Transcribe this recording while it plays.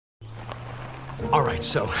All right,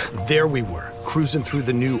 so there we were, cruising through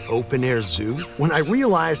the new open-air zoo, when I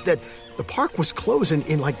realized that the park was closing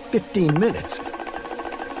in like 15 minutes.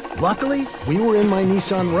 Luckily, we were in my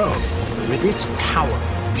Nissan Rogue. With its powerful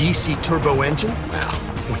VC turbo engine, well,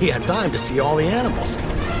 we had time to see all the animals.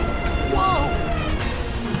 Whoa!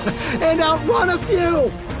 And outrun a few!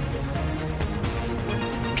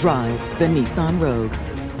 Drive the Nissan Rogue.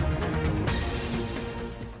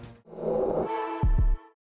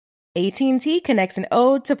 AT&T connects an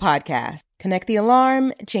ode to podcast. Connect the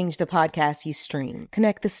alarm, change the podcast you stream.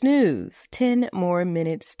 Connect the snooze, 10 more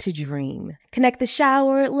minutes to dream. Connect the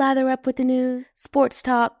shower, lather up with the news, sports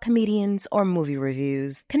talk, comedians, or movie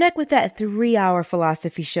reviews. Connect with that 3-hour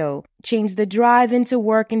philosophy show. Change the drive into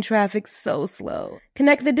work and traffic so slow.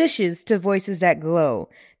 Connect the dishes to voices that glow.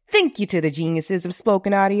 Thank you to the geniuses of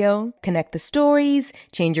spoken audio. Connect the stories,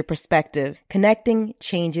 change your perspective. Connecting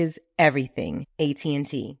changes everything.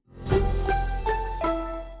 AT&T.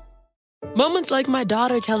 Moments like my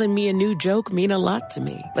daughter telling me a new joke mean a lot to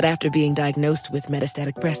me. But after being diagnosed with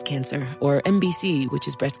metastatic breast cancer, or MBC, which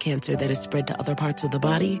is breast cancer that is spread to other parts of the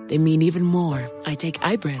body, they mean even more. I take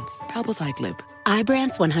Ibrance, palbociclib.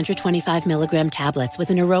 Ibrance 125 milligram tablets with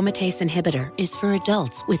an aromatase inhibitor is for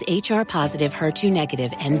adults with HR-positive,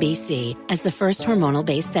 HER2-negative MBC as the first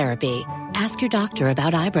hormonal-based therapy. Ask your doctor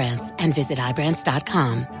about Ibrance and visit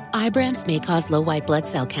Ibrance.com. Ibrance may cause low white blood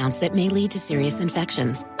cell counts that may lead to serious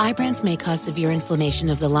infections. Ibrance may cause severe inflammation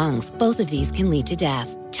of the lungs. Both of these can lead to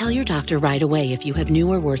death. Tell your doctor right away if you have new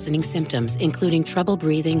or worsening symptoms, including trouble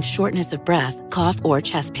breathing, shortness of breath, cough, or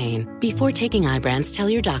chest pain. Before taking Ibrance, tell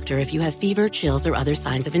your doctor if you have fever, chills, or other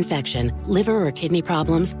signs of infection, liver or kidney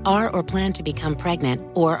problems, are or plan to become pregnant,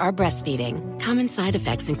 or are breastfeeding. Common side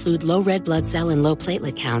effects include low red blood cell and low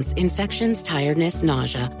platelet counts, infections, tiredness,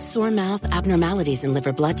 nausea, sore mouth, abnormalities in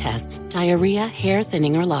liver blood tests, diarrhea, hair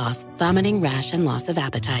thinning or loss, vomiting, rash, and loss of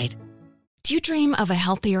appetite. Do you dream of a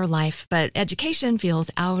healthier life, but education feels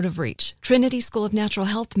out of reach? Trinity School of Natural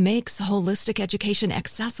Health makes holistic education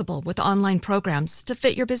accessible with online programs to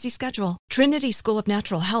fit your busy schedule. Trinity School of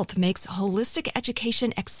Natural Health makes holistic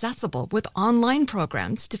education accessible with online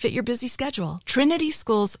programs to fit your busy schedule. Trinity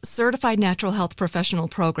School's Certified Natural Health Professional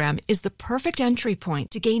Program is the perfect entry point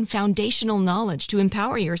to gain foundational knowledge to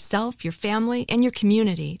empower yourself, your family, and your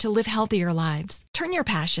community to live healthier lives. Turn your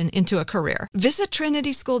passion into a career. Visit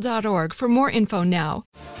trinityschool.org for more info now.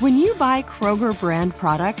 When you buy Kroger brand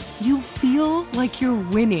products, you feel like you're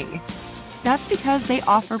winning. That's because they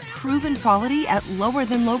offer proven quality at lower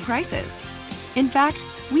than low prices. In fact,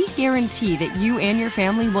 we guarantee that you and your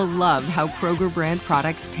family will love how Kroger brand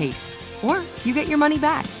products taste, or you get your money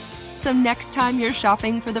back. So next time you're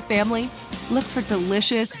shopping for the family, look for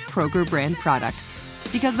delicious Kroger brand products,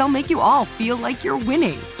 because they'll make you all feel like you're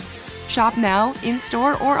winning. Shop now,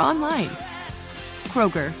 in-store, or online.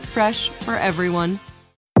 Kroger, fresh for everyone.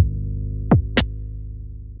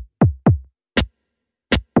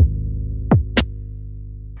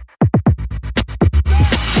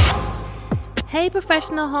 Hey,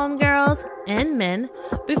 professional homegirls and men.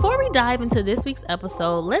 Before we dive into this week's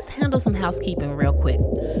episode, let's handle some housekeeping real quick.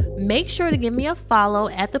 Make sure to give me a follow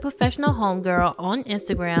at The Professional Homegirl on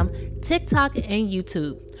Instagram, TikTok, and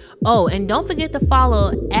YouTube. Oh, and don't forget to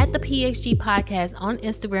follow at the PHG Podcast on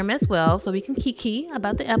Instagram as well, so we can kiki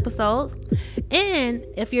about the episodes. And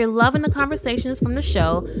if you're loving the conversations from the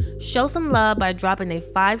show, show some love by dropping a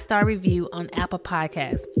 5-star review on Apple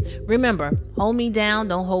Podcasts. Remember, hold me down,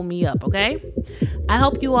 don't hold me up, okay? I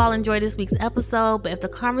hope you all enjoy this week's episode, but if the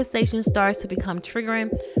conversation starts to become triggering,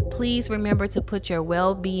 please remember to put your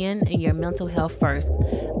well-being and your mental health first.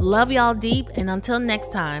 Love y'all deep, and until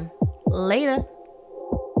next time, later.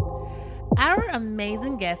 Our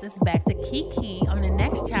amazing guest is back to Kiki on the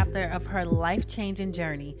next chapter of her life-changing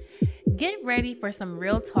journey. Get ready for some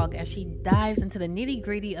real talk as she dives into the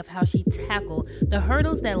nitty-gritty of how she tackled the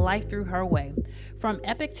hurdles that life threw her way. From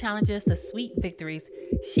epic challenges to sweet victories,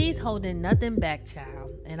 she's holding nothing back,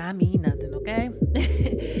 child. And I mean nothing,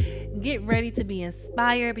 okay? Get ready to be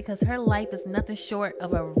inspired because her life is nothing short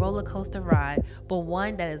of a roller coaster ride, but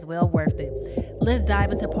one that is well worth it. Let's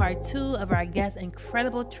dive into part 2 of our guest's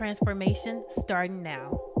incredible transformation starting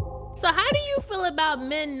now. So how do you feel about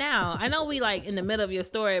men now? I know we like in the middle of your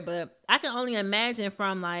story, but I can only imagine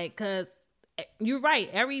from like, cause you're right.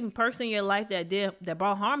 Every person in your life that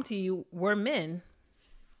brought harm to you were men.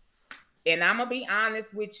 And I'm gonna be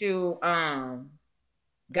honest with you.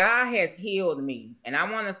 God has healed me, and I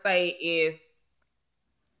want to say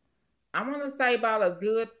about a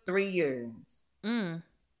good 3 years.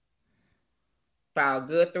 About a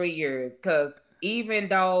good 3 years, because even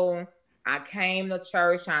though I came to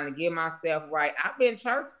church trying to get myself right. I've been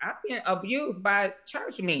abused by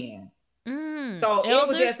church men. So Elders? it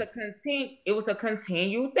was just a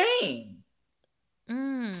continued thing.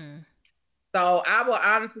 So I will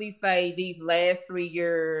honestly say these last 3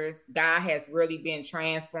 years, God has really been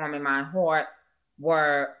transforming my heart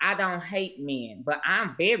where I don't hate men, but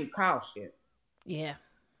I'm very cautious. Yeah.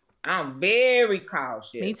 I'm very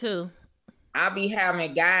cautious. Me too. I'll be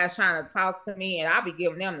having guys trying to talk to me, and I'll be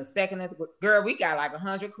giving them the second of the girl. We got like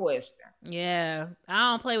 100 questions. Yeah,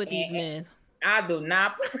 I don't play with these men. I do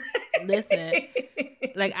not. Listen,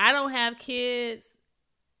 like I don't have kids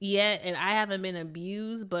yet, and I haven't been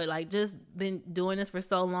abused, but like just been doing this for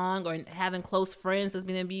so long, or having close friends that's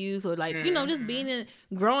been abused, or like just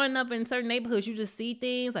growing up in certain neighborhoods, you just see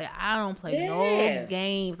things. Like I don't play no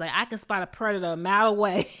games. Like I can spot a predator a mile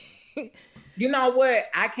away. You know what?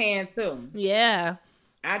 I can too. Yeah.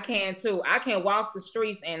 I can too. I can walk the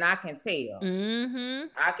streets and I can tell.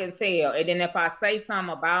 I can tell. And then if I say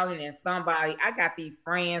something about it and somebody, I got these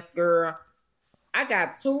friends, girl. I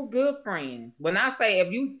got 2 good friends. When I say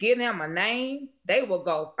if you give them a name, they will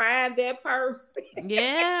go find that person.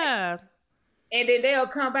 Yeah. And then they'll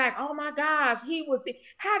come back, oh my gosh,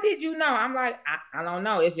 how did you know? I'm like, I don't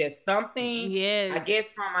know. It's just something, I guess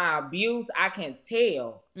from my abuse, I can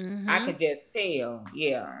tell. I can just tell,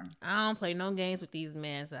 yeah. I don't play no games with these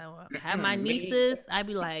men. So I have my nieces, I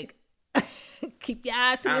be like, keep your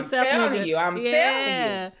eyes to yourself. I'm telling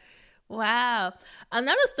you. Wow.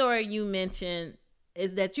 Another story you mentioned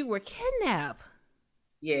is that you were kidnapped.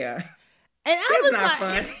 Yeah. And I was like...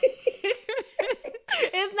 Fun.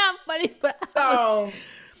 It's not funny, but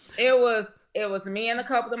it was me and a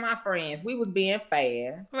couple of my friends. We was being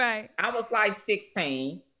fast. Right. I was like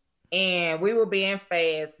 16, and we were being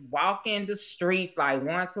fast, walking the streets like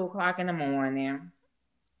 1, 2 o'clock in the morning.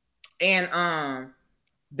 And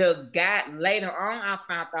the guy later on, I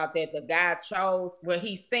found out that the guy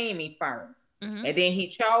he seen me first, and then he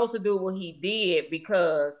chose to do what he did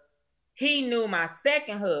because he knew my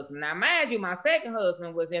second husband. Now, mind you, my second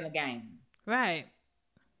husband was in the game. Right.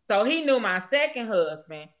 So he knew my second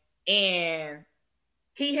husband, and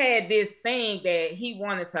he had this thing that he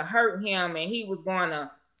wanted to hurt him, and he was going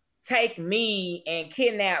to take me and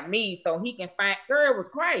kidnap me so he can find. Girl, it was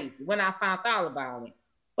crazy when I found out about it.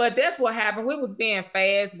 But that's what happened. We was being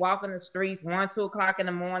fast, walking the streets 1, 2 o'clock in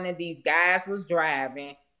the morning. These guys was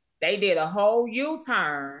driving. They did a whole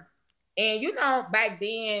U-turn. And, back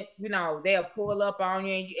then, they'll pull up on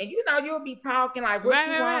you, and you'll be talking like, what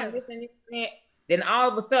you want, this and this and that. Then all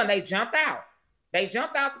of a sudden, they jumped out. They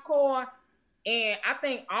jumped out the car, and I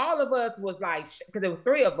think all of us was like, because there were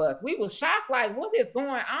 3 of us, we was shocked, like, what is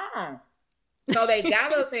going on? So they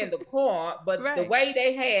got us in the car, but the way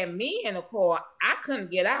they had me in the car, I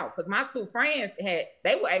couldn't get out, because my 2 friends,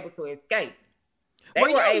 they were able to escape. Were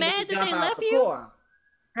you mad that they left you?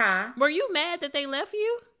 Huh? Were you mad that they left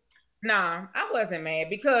you? No, I wasn't mad,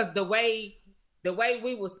 because the way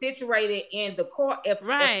we were situated in the court, if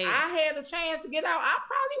I had a chance to get out, I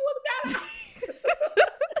probably would have got out.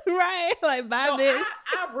 Right, like bye, bitch.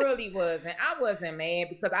 I really wasn't. I wasn't mad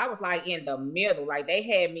because I was like in the middle. Like they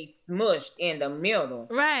had me smushed in the middle.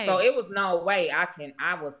 Right. So it was no way I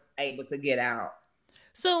was able to get out.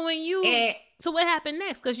 So so what happened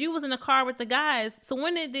next? Because you was in the car with the guys. So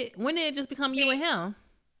when did it just become you and him?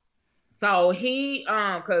 So he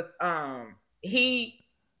I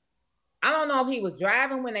don't know if he was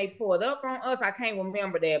driving when they pulled up on us. I can't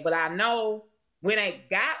remember that, but I know when they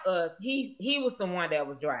got us, he was the one that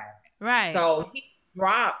was driving. Right. So he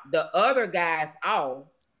dropped the other guys off.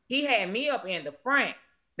 He had me up in the front.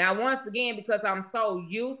 Now, once again, because I'm so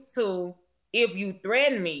used to if you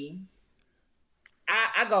threaten me,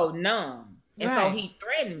 I go numb. And so he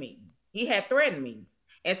threatened me. He had threatened me.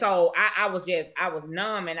 And so I was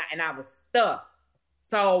numb and I was stuck.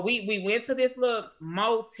 So we went to this little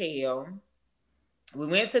motel.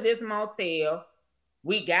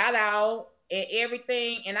 We got out and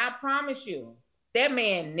everything. And I promise you, that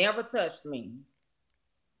man never touched me.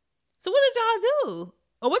 So what did y'all do?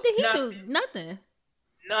 Or what did he do? Nothing.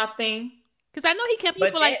 Because I know he kept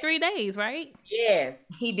you for like 3 days, right? Yes,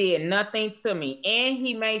 he did nothing to me. And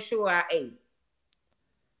he made sure I ate.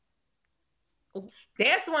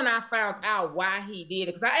 That's when I found out why he did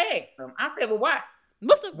it. Because I asked him. I said, well, why?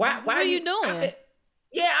 Why are you doing? I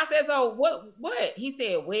said, so what? He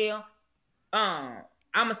said, well, I'm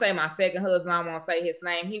gonna say my second husband. I won't say his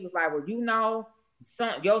name. He was like, well,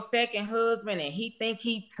 your second husband, and he think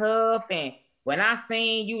he tough. And when I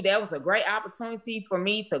seen you, that was a great opportunity for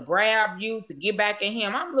me to grab you to get back at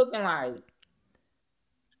him. I'm looking like,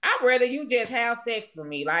 I'd rather you just have sex with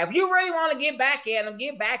me. Like, if you really want to get back at him,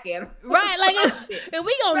 get back at him. Right, like, if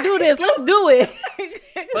we gonna do this, let's do it.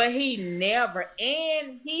 But he never,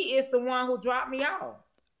 and he is the one who dropped me off.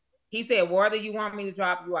 He said, where do you want me to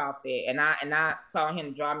drop you off at? And I told him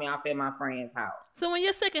to drop me off at my friend's house. So when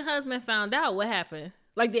your second husband found out, what happened?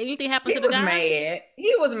 Like, did anything happen to the guy? Mad.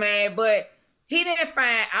 He was mad, but he didn't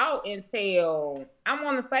find out until, I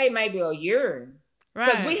want to say, maybe a year.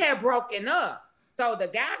 Because we had broken up. So the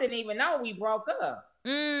guy didn't even know we broke up.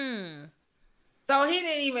 So he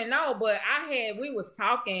didn't even know, but we was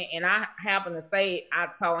talking, and I happened to say, I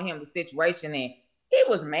told him the situation, and he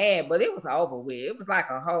was mad, but it was over with. It was like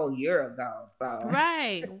a whole year ago. So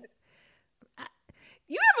right.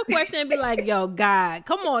 You ever question and be like, yo, God,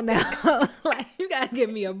 come on now. Like, you got to give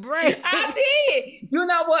me a break. I did. You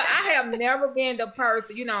know what? I have never been the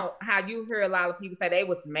person, you know, how you hear a lot of people say they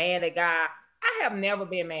was mad at God. I have never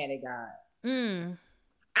been mad at God.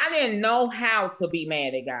 I didn't know how to be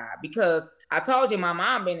mad at God because I told you my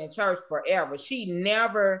mom been in church forever. She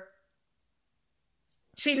never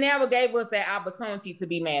gave us that opportunity to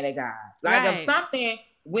be mad at God. Like if something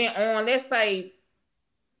went on, let's say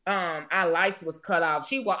our lights was cut off,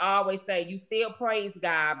 she will always say, you still praise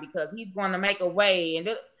God because he's going to make a way. And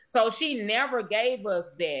so she never gave us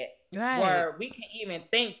that where we can even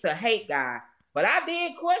think to hate God. But I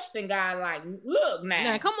did question God, like, look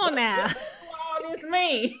now. Come on now. What all this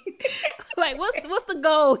mean? Like, what's the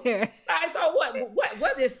goal here? Like, so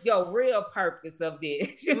what is your real purpose of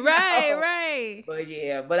this? Right. But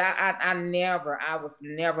yeah, but I was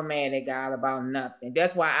never mad at God about nothing.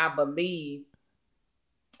 That's why I believe,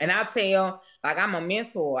 and I tell, like, I'm a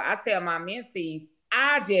mentor. I tell my mentees,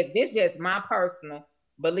 this just my personal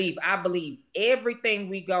belief. I believe everything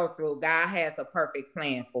we go through, God has a perfect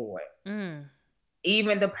plan for it.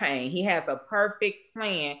 Even the pain, he has a perfect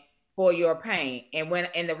plan for your pain.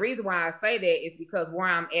 And the reason why I say that is because where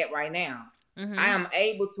I'm at right now, I am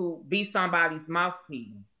able to be somebody's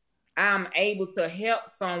mouthpiece. I'm able to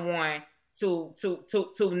help someone to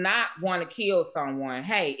not want to kill someone.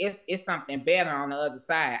 Hey, it's something better on the other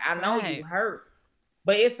side. I know you hurt,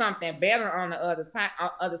 but it's something better on the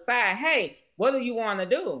other side. Hey, what do you want to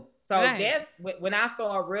do? So that's when I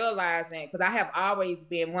started realizing, because I have always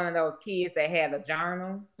been one of those kids that had a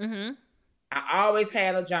journal. I always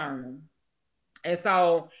had a journal. And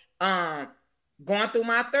so going through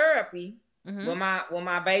my therapy with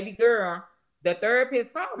my baby girl, the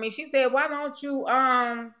therapist saw me. She said, why don't you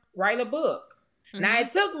write a book? Now,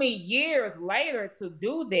 it took me years later to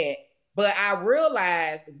do that, but I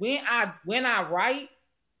realized when I write,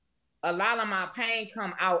 a lot of my pain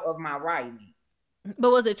come out of my writing.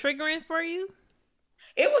 But was it triggering for you?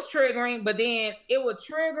 It was triggering, but then it would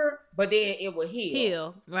trigger, but then it would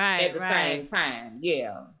heal. Right. At the same time.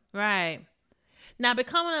 Yeah. Right. Now,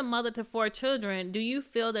 becoming a mother to 4 children, do you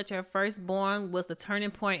feel that your firstborn was the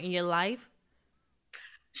turning point in your life?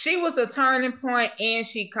 She was the turning point, and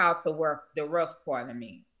she caught the rough part of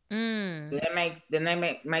me. Does that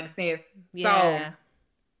make sense? Yeah. So,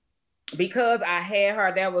 because I had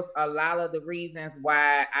her, that was a lot of the reasons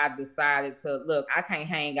why I decided to, look, I can't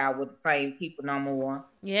hang out with the same people no more.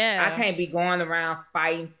 Yeah. I can't be going around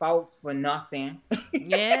fighting folks for nothing.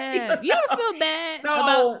 Yeah. You ever feel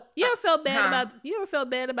bad you ever felt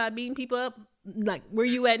bad about beating people up? Like, where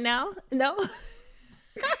you at now? No?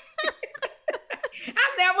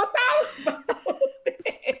 I never thought about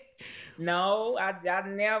that. No, I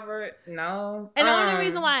never, no. And the only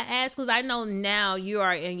reason why I ask, because I know now you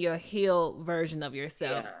are in your healed version of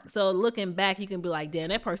yourself. Yeah. So looking back, you can be like, damn,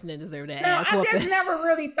 that person didn't deserve that ass whooping. I just never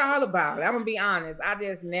really thought about it. I'm going to be honest. I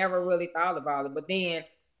just never really thought about it. But then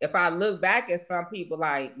if I look back at some people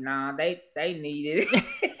like, nah, they needed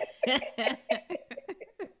it.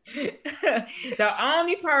 The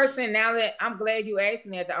only person, now that I'm glad you asked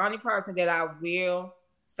me that, the only person that I will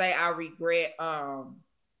say I regret,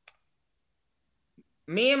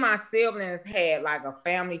 me and my siblings had like a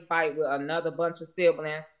family fight with another bunch of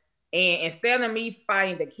siblings. And instead of me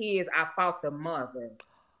fighting the kids, I fought the mother.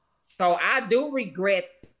 So I do regret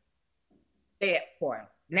that part.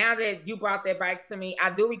 Now that you brought that back to me, I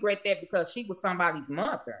do regret that because she was somebody's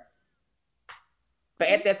mother. But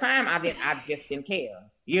at that time, I just didn't care,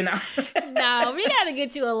 you know? No, we got to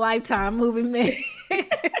get you a Lifetime movie, man.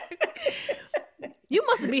 You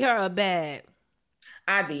must have beat her up bad.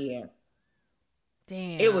 I did.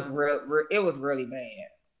 Damn. It was really bad.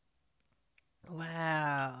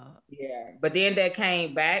 Wow. Yeah. But then that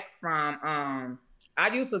came back from, I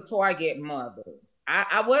used to target mothers.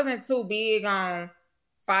 I wasn't too big on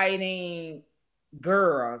fighting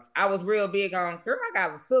girls. I was real big on, girl, I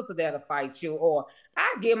got a sister that'll fight you, or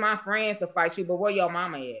I get my friends to fight you, but where your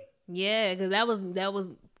mama at? Yeah, because that was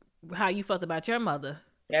how you felt about your mother.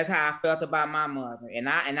 That's how I felt about my mother. And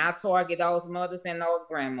I target those mothers and those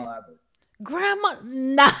grandmothers. Grandma,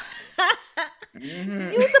 nah.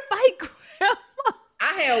 Mm-hmm. You used to fight grandma.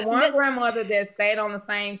 I had one grandmother that stayed on the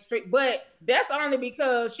same street, but that's only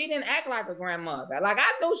because she didn't act like a grandmother. Like,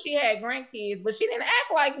 I knew she had grandkids, but she didn't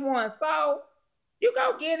act like one. So you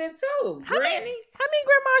go get it too, how Granny. many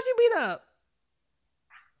grandmas you beat up?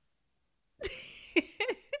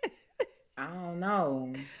 I don't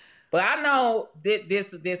know. But I know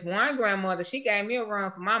this one grandmother, she gave me a run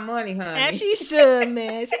for my money, honey. And she should,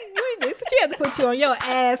 man. She had to put you on your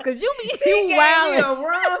ass because you gave me a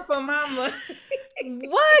run for my money.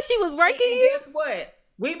 What? She was working you? Guess what?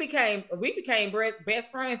 We became best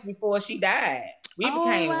friends before she died. We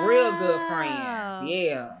became real good friends.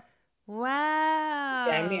 Yeah. Wow.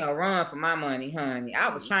 She gave me a run for my money, honey. I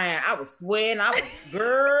was sweating.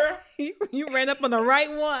 Girl. You ran up on the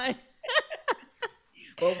right one.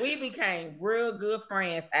 But we became real good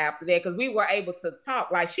friends after that because we were able to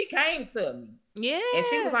talk. Like, she came to me. Yeah. And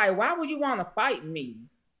she was like, why would you want to fight me?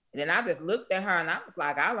 And then I just looked at her and I was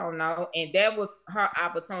like, I don't know. And that was her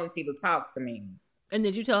opportunity to talk to me. And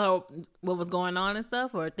did you tell her what was going on and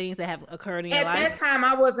stuff, or things that have occurred in your life? At that time,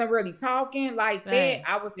 I wasn't really talking like that.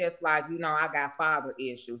 I was just like, I got father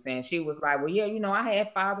issues. And she was like, well, yeah, I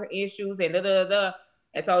had father issues and da-da-da-da.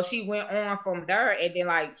 And so she went on from there, and then,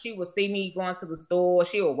 like, she would see me going to the store.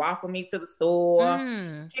 She would walk with me to the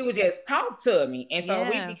store. She would just talk to me. And so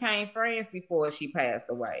we became friends before she passed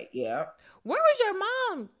away. Yeah. Where was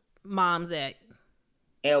your mom's at?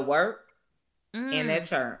 At work and at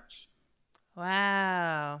church.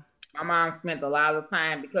 Wow. My mom spent a lot of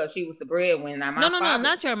time because she was the breadwinner. No,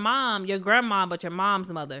 not your mom, your grandma, but your mom's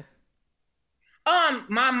mother.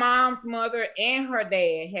 My mom's mother and her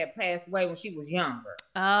dad had passed away when she was younger.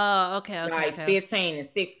 Oh, okay. Like 15 and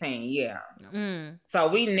 16, yeah. So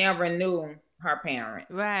we never knew her parent.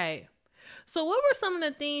 Right. So what were some of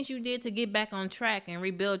the things you did to get back on track and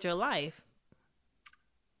rebuild your life?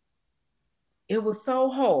 It was so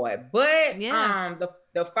hard. But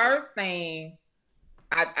the first thing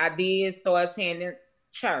I did start attending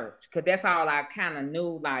church, because that's all I kind of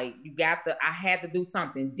knew. Like, I had to do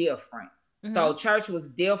something different. So church was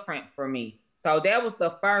different for me. So that was the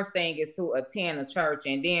first thing, is to attend a church.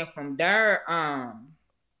 And then from there,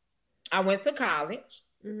 I went to college.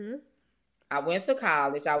 I went to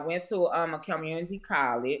a community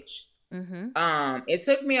college. It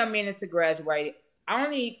took me a minute to graduate.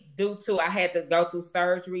 Only due to I had to go through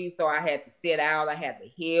surgery, so I had to sit out, I had to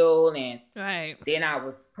heal, and then I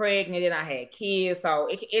was pregnant, and I had kids, so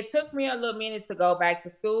it took me a little minute to go back to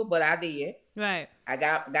school, but I did. Right. I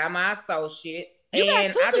got my associates. You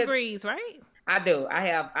got 2 degrees, right? I do. I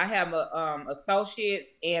have a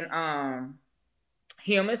associates in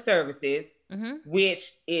human services,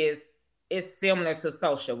 which is similar to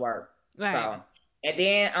social work. Right. So. And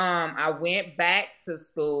then I went back to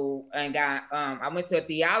school and I went to a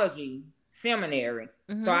theology seminary.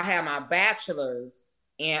 So I have my bachelor's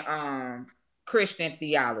in Christian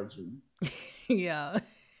theology. Yeah.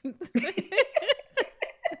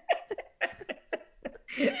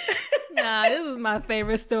 Nah, this is my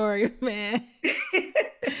favorite story, man.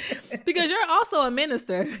 Because you're also a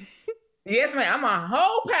minister. Yes, man. I'm a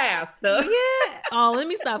whole pastor. Yeah. Oh, let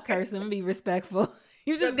me stop cursing. Let me be respectful.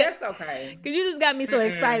 That's okay. Because you just got me so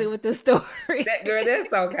excited with this story. Girl,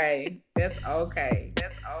 that's okay. That's okay.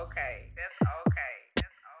 That's okay. That's okay.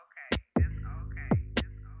 That's okay.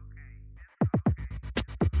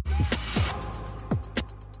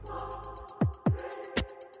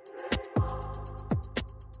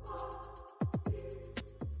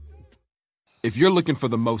 If you're looking for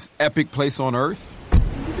the most epic place on Earth,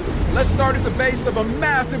 let's start at the base of a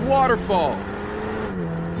massive waterfall.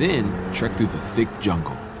 Then trek through the thick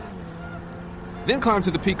jungle. Then climb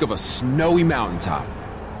to the peak of a snowy mountaintop.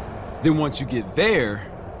 Then once you get there,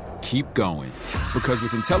 keep going. Because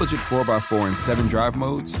with intelligent 4x4 and 7 drive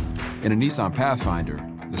modes and a Nissan Pathfinder,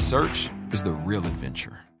 the search is the real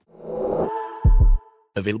adventure.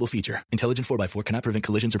 Available feature. Intelligent 4x4 cannot prevent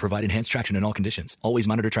collisions or provide enhanced traction in all conditions. Always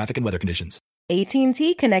monitor traffic and weather conditions.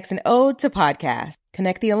 AT&T connects an ode to podcast.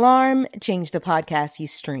 Connect the alarm, change the podcast you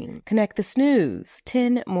stream. Connect the snooze,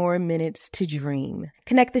 10 more minutes to dream.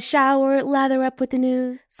 Connect the shower, lather up with the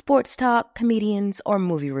news, sports talk, comedians, or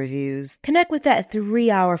movie reviews. Connect with that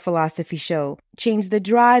 3-hour philosophy show. Change the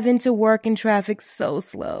drive into work and traffic so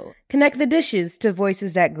slow. Connect the dishes to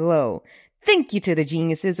voices that glow. Thank you to the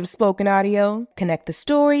geniuses of spoken audio. Connect the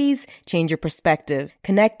stories, change your perspective.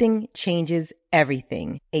 Connecting changes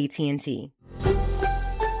everything. AT&T.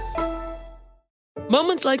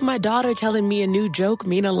 Moments like my daughter telling me a new joke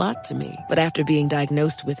mean a lot to me. But after being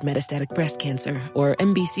diagnosed with metastatic breast cancer, or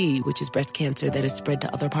MBC, which is breast cancer that is spread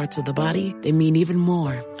to other parts of the body, they mean even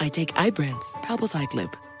more. I take Ibrance,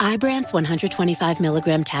 palbociclib. Ibrance 125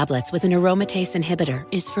 milligram tablets with an aromatase inhibitor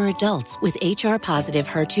is for adults with HR-positive,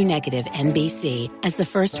 HER2-negative MBC as the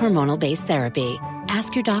first hormonal-based therapy.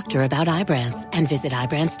 Ask your doctor about Ibrance and visit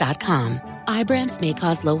Ibrance.com. Ibrance may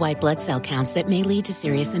cause low white blood cell counts that may lead to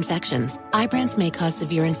serious infections. Ibrance may cause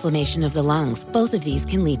severe inflammation of the lungs. Both of these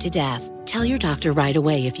can lead to death. Tell your doctor right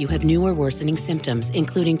away if you have new or worsening symptoms,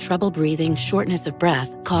 including trouble breathing, shortness of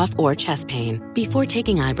breath, cough, or chest pain. Before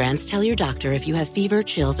taking Ibrance, tell your doctor if you have fever,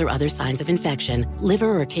 chills, or other signs of infection,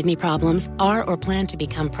 liver or kidney problems, are or plan to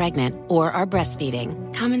become pregnant, or are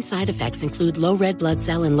breastfeeding. Common side effects include low red blood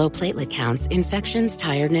cell and low platelet counts, infections,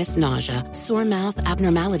 tiredness, nausea, sore mouth,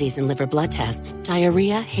 abnormalities in liver blood tests,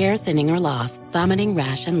 diarrhea, hair thinning or loss, vomiting,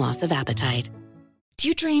 rash, and loss of appetite. Do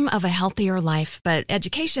you dream of a healthier life, but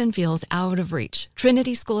education feels out of reach?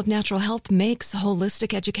 Trinity School of Natural Health makes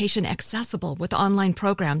holistic education accessible with online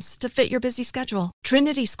programs to fit your busy schedule.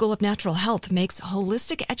 Trinity School of Natural Health makes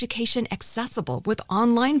holistic education accessible with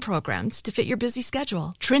online programs to fit your busy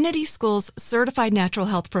schedule. Trinity School's Certified Natural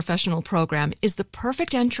Health Professional Program is the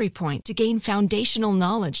perfect entry point to gain foundational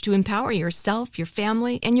knowledge to empower yourself, your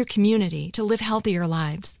family, and your community to live healthier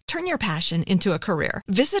lives. Turn your passion into a career.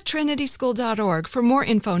 Visit trinityschool.org for more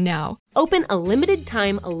info now. Open a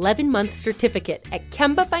limited-time 11-month certificate at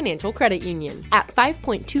Kemba Financial Credit Union. At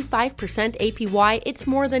 5.25% APY, it's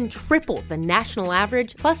more than triple the national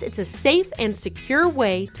average, plus it's a safe and secure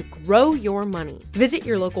way to grow your money. Visit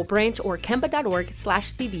your local branch or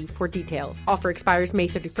kemba.org/CD for details. Offer expires May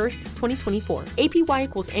 31st, 2024. APY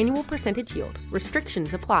equals annual percentage yield.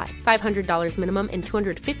 Restrictions apply. $500 minimum and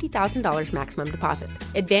 $250,000 maximum deposit.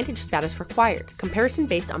 Advantage status required. Comparison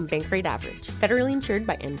based on bank rate average. Federally insured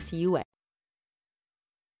by NCUA.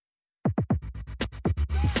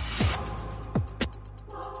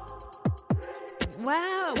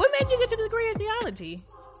 Wow. What made you get your degree in theology?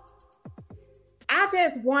 I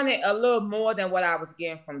just wanted a little more than what I was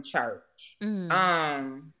getting from church. You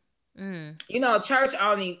know, church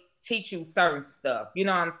only teach you certain stuff. You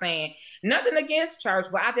know what I'm saying? Nothing against church,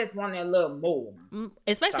 but I just wanted a little more.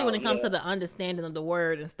 Especially when it comes to the understanding of the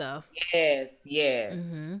word and stuff. Yes.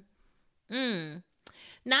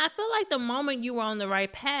 Now, I feel like the moment you were on the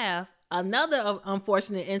right path, another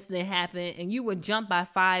unfortunate incident happened and you were jumped by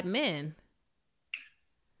 5 men.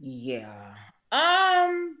 Yeah.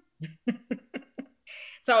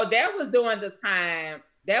 So that was during the time,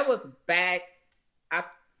 that was back, I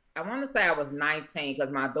want to say I was 19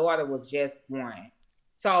 because my daughter was just 1.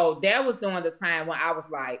 So that was during the time when I was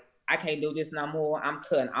like, I can't do this no more. I'm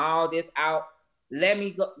cutting all this out. Let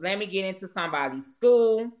me get into somebody's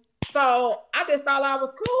school. So I just thought I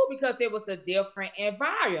was cool because it was a different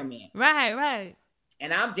environment. Right.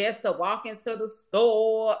 And I'm just to walk into the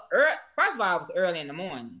store. First of all, it was early in the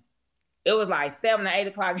morning. It was like 7 or 8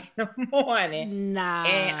 o'clock in the morning. Nah.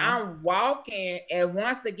 And I'm walking, and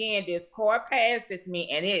once again, this car passes me,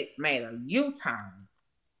 and it made a U-turn.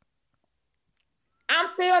 I'm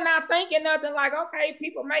still not thinking nothing like, okay,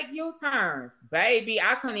 people make U-turns. Baby,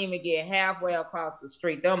 I couldn't even get halfway across the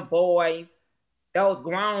street. Them boys, those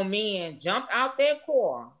grown men jumped out their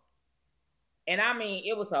car. And I mean,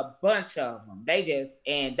 it was a bunch of them. They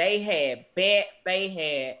had bats, they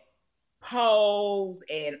had poles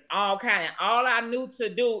and all kind. And all I knew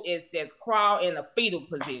to do is just crawl in a fetal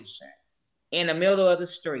position in the middle of the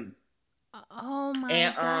street. Oh my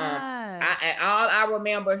God. And all I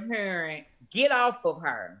remember hearing, get off of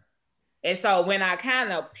her. And so when I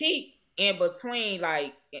kind of peeked in between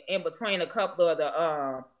a couple of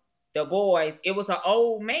the boys, it was an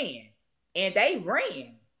old man, and they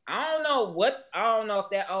ran. I don't know if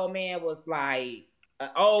that old man was like an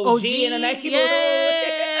OG in the neighborhood.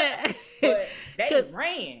 Yeah. But they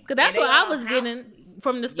ran. Because that's what I was getting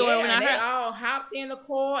from the story when I heard. They all hopped in the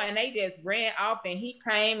car and they just ran off, and he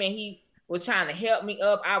came and he was trying to help me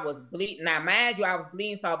up. I was bleeding. Now, mind you, I was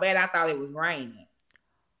bleeding so bad I thought it was raining.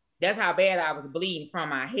 That's how bad I was bleeding from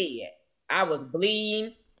my head. I was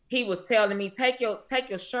bleeding. He was telling me, take your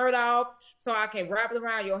shirt off so I can wrap it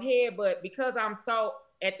around your head. But because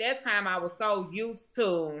at that time, I was so used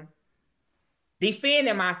to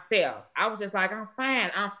defending myself. I was just like, I'm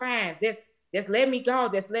fine. Just let me go.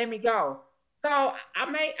 So I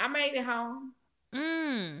made it home.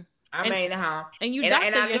 I made it home. And you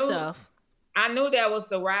doctored yourself. I knew that was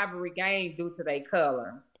the rivalry game due to their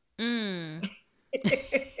color.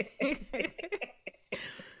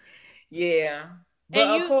 Yeah.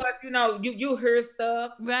 But of course, you know, you hear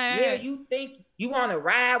stuff. Right. Yeah, you think you want to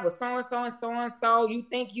ride with so-and-so and so-and-so. You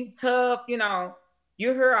think you tough, you know.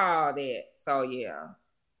 You hear all that. So, yeah.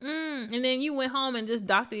 And then you went home and just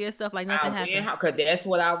doctored yourself like nothing happened. Because that's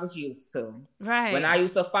what I was used to. Right. When I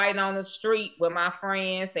used to fight on the street with my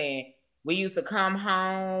friends and we used to come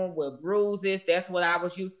home with bruises, that's what I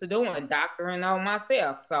was used to doing, doctoring on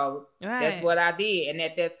myself. So that's what I did. And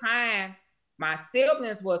at that time, my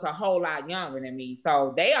siblings was a whole lot younger than me.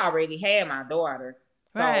 So they already had my daughter.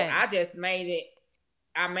 So I just made it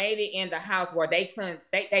in the house where they couldn't,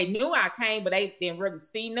 they knew I came, but they didn't really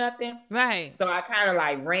see nothing. Right. So I kind of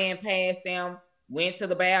like ran past them, went to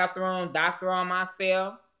the bathroom, doctor on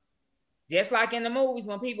myself. Just like in the movies,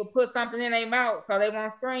 when people put something in their mouth so they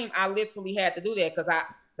won't scream, I literally had to do that because I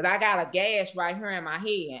got a gash right here in my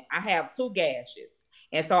head. I have 2 gashes.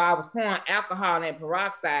 And so I was pouring alcohol and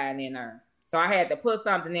peroxide in there. So I had to put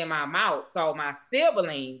something in my mouth. So my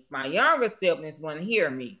siblings, my younger siblings, wouldn't hear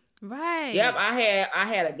me. Right. Yep, I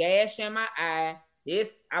had a gash in my eye.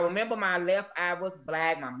 I remember my left eye was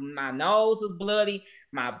black. My nose was bloody.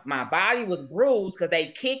 My body was bruised because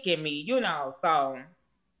they kicking me, you know. So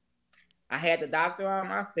I had the doctor on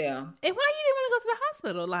myself. And why you didn't want to go to the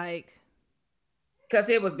hospital? Like, because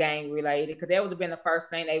it was gang related. Because that would have been the first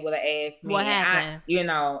thing they would have asked me. What happened?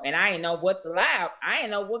 And I didn't know what to lie. I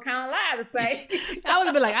didn't know what kind of lie to say. I would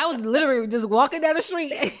have been like, I was literally just walking down the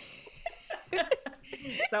street.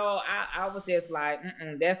 So I was just like,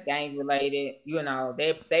 that's gang related. You know,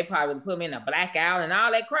 they probably put me in a blackout and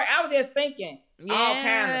all that crap. I was just thinking all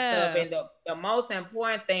kind of stuff. And the most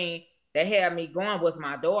important thing that had me going was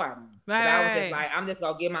my daughter. Right. I was just like, I'm just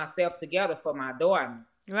going to get myself together for my daughter.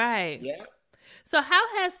 Right. Yeah. So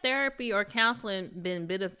how has therapy or counseling been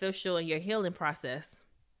beneficial in your healing process?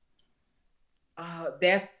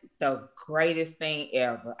 That's the greatest thing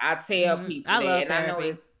ever. I tell people that. Love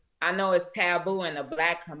therapy. I know it's taboo in the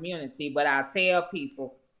Black community, but I tell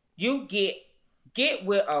people, you get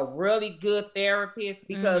with a really good therapist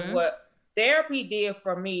because what therapy did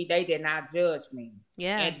for me, they did not judge me.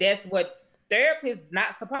 Yeah. And that's what therapists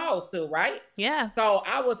not supposed to, right? Yeah. So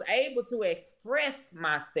I was able to express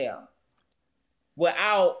myself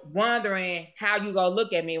without wondering how you gonna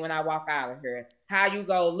look at me when I walk out of here, how you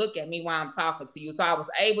gonna look at me while I'm talking to you. So I was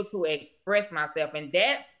able to express myself, and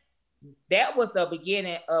that was the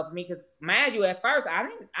beginning of me. Because mind you, at first I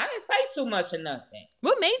didn't say too much of nothing.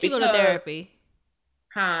 What made you go to therapy?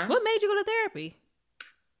 Huh? What made you go to therapy?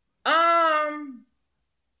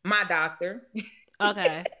 My doctor.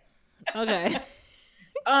 Okay.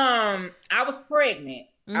 I was pregnant.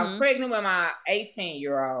 I was pregnant with my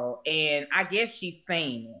 18-year-old, and I guess she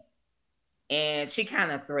seen it, and she kind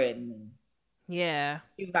of threatened me. Yeah.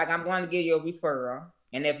 She was like, I'm going to give you a referral,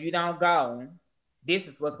 and if you don't go, this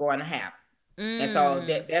is what's going to happen. And so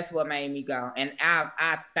that's what made me go. And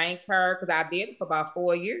I thank her because I did it for about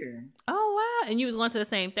 4 years. Oh, wow. And you was going to the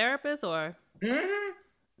same therapist or?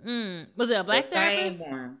 Was it a Black therapist?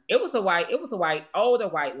 Same one. It was a white, older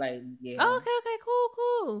white lady. Yeah. Oh, okay,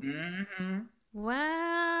 cool.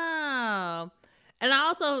 Wow. And I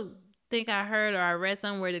also think I heard or I read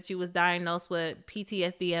somewhere that you was diagnosed with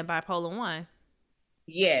PTSD and bipolar 1.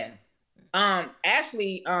 Yes.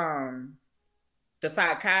 Actually, the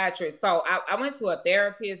psychiatrist. So I went to a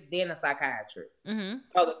therapist, then a psychiatrist.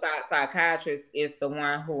 So the psychiatrist is the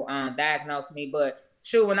one who diagnosed me. But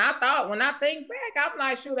shoot, when I think back, I'm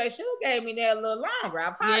like, shoot, they should have gave me that a little longer.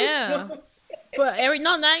 I probably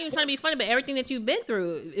not even trying to be funny, but everything that you've been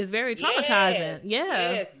through is very traumatizing.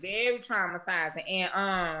 Yes, very traumatizing. And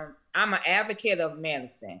I'm an advocate of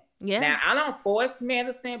medicine. Yeah. Now I don't force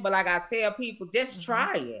medicine, but like I tell people, just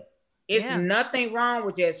try it. It's nothing wrong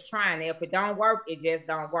with just trying it. If it don't work, it just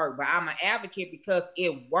don't work. But I'm an advocate because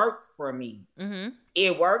it worked for me.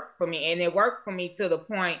 It worked for me, and it worked for me to the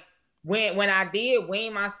point when I did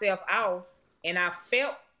wean myself out, and I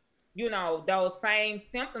felt, those same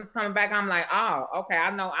symptoms coming back. I'm like, oh, okay, I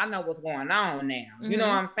know what's going on now. You know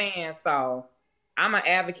what I'm saying? So I'm an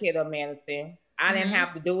advocate of medicine. I didn't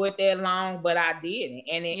have to do it that long, but I did,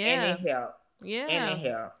 and it helped. Yeah. And it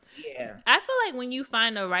helped. Yeah. I feel like when you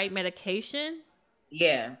find the right medication.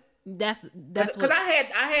 Yes. That's because I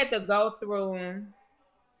had to go through.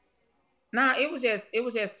 No, it was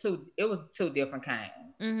two different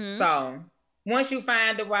kinds. So once you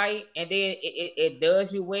find the right, and then it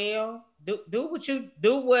does you well, do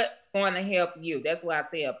what's going to help you. That's what I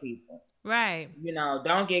tell people. Right.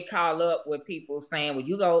 Don't get caught up with people saying, well,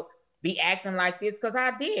 you go be acting like this, because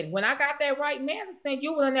I did. When I got that right medicine,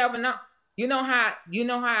 you would have never known. You know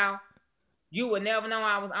how you would never know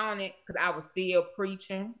I was on it because I was still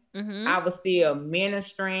preaching. Mm-hmm. I was still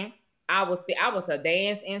ministering. I was a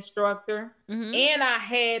dance instructor, and I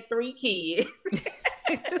had 3 kids.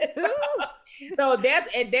 So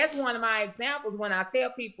that's one of my examples when I tell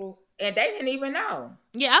people, and they didn't even know.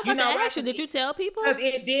 Yeah, I'm about to ask you, did you tell people? Because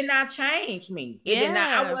it did not change me. It did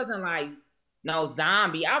not. I wasn't like no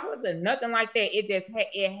zombie. I wasn't nothing like that. It just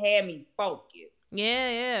it had me focused.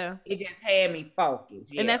 Yeah. It just had me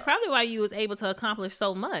focused. Yeah. And that's probably why you was able to accomplish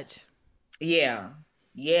so much. Yeah.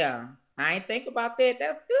 I ain't think about that.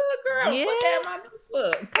 That's good, girl. Yeah. Put that in my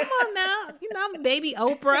notebook. Come on now. You know, I'm baby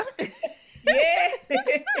Oprah. Yeah.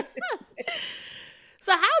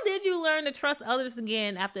 So how did you learn to trust others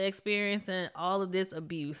again after experiencing all of this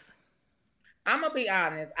abuse? I'm going to be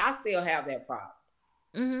honest. I still have that problem.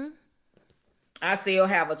 Mm-hmm. I still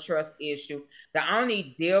have a trust issue. The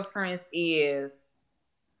only difference is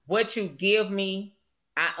what you give me,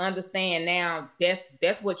 I understand now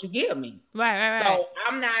that's what you give me. Right. So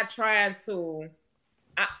I'm not trying to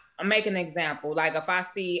I'll make an example. Like if I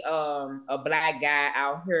see a black guy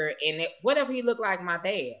out here and what if he look like my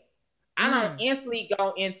dad? I don't instantly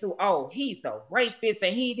go into, oh, he's a rapist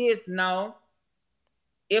and he this. No.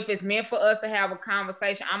 If it's meant for us to have a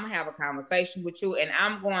conversation, I'm gonna have a conversation with you, and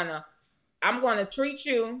I'm gonna treat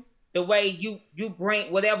you the way you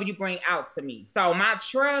bring whatever you bring out to me. So my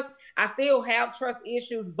trust, I still have trust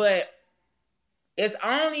issues, but it's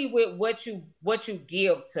only with what you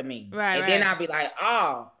give to me. Right. Then I'll be like,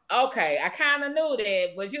 oh, okay, I kind of knew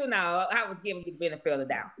that, but I was giving you the benefit of the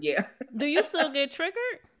doubt. Yeah. Do you still get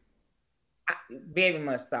triggered? Very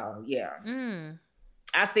much so. Yeah.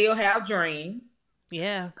 I still have dreams.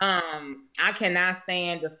 Yeah. I cannot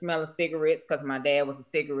stand the smell of cigarettes because my dad was a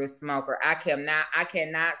cigarette smoker. I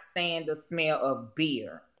cannot stand the smell of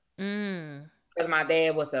beer. Because my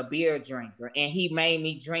dad was a beer drinker and he made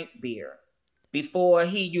me drink beer. Before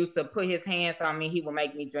he used to put his hands on me, he would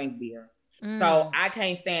make me drink beer. So I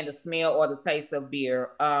can't stand the smell or the taste of beer.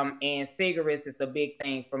 And cigarettes is a big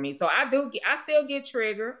thing for me. So I still get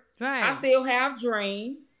triggered. Right. I still have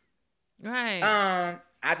dreams. Right.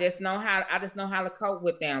 I just know how to cope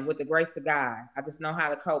with them with the grace of God. I just know how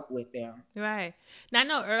to cope with them. Right. Now I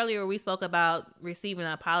know earlier we spoke about receiving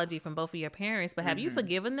an apology from both of your parents, but have you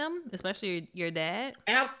forgiven them, especially your dad?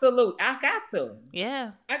 Absolutely. I got to.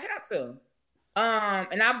 Yeah. I got to.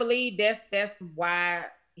 And I believe that's why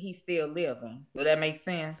he's still living. Does that make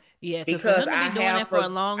sense? Yeah, because I've been doing it for a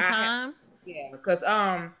long time. Because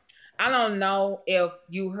I don't know if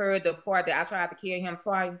you heard the part that I tried to kill him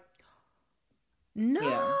twice. No.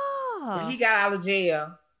 Yeah. When he got out of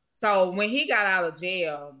jail. So when he got out of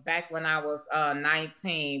jail, back when I was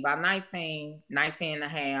 19, about 19 and a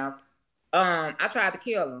half, I tried to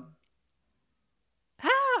kill him.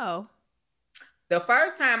 How? The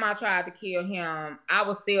first time I tried to kill him, I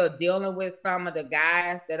was still dealing with some of the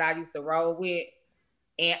guys that I used to roll with.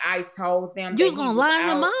 And I told them you was going to line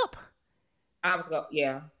them up? I was going,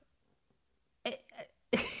 yeah.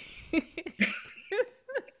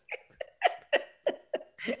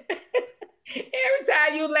 Every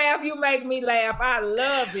time you laugh, you make me laugh. I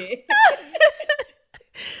love it.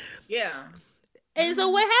 Yeah. And so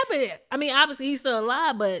what happened? I mean, obviously he's still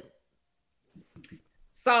alive, but.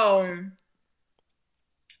 So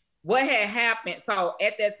what had happened? So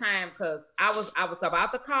at that time, because I was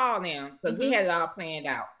about to call them because we had it all planned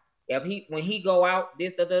out. When he go out,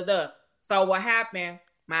 this, da. So what happened?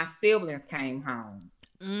 My siblings came home.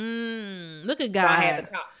 Look at God.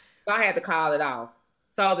 So I had to call it off.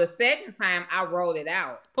 So the second time I rolled it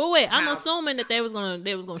out. But wait, I'm assuming that they was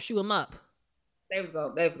gonna shoot him up. They was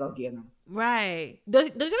gonna get him. Right. Does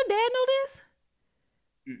your dad know this?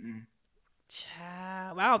 Mm-mm.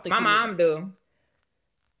 Child, I don't think my mom do.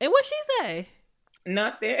 And what she say?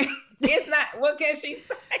 Nothing. It's not. What can she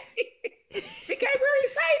say? She can't really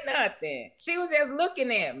say nothing. She was just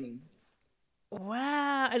looking at me.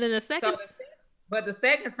 Wow. And then the second. But the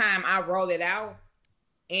second time I rolled it out,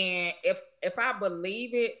 and if I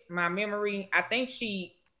believe it, my memory, I think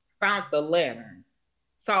she found the letter.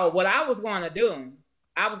 So what I was going to do,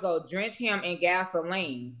 I was going to drench him in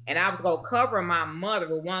gasoline, and I was going to cover my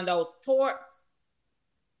mother with one of those torps.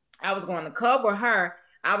 I was going to cover her.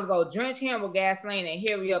 I was going to drench him with gasoline and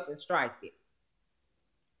hurry up and strike it.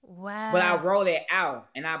 Wow. But I wrote it out,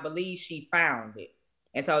 and I believe she found it.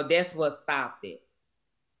 And so that's what stopped it.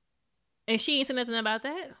 And she ain't said nothing about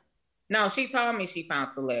that? No, she told me she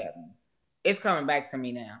found the letter. It's coming back to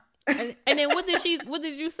me now. and then what did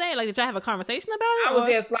you say? Like, did y'all have a conversation about it? I was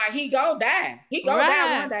just like, he go die. He go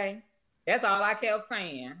die one day. That's all I kept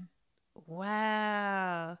saying.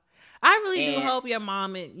 Wow. I really do hope your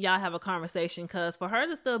mom and y'all have a conversation, because for her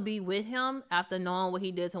to still be with him after knowing what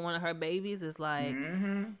he did to one of her babies is like,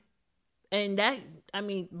 and that, I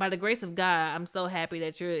mean, by the grace of God, I'm so happy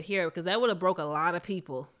that you're here, because that would have broke a lot of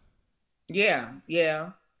people. Yeah.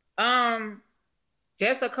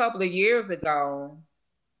 Just a couple of years ago,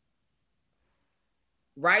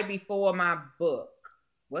 right before my book,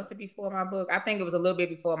 was it before my book? I think it was a little bit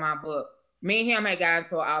before my book. Me and him had gotten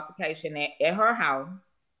into an altercation at her house.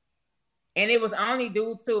 And it was only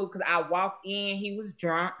due to, because I walked in, he was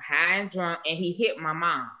drunk, high and drunk, and he hit my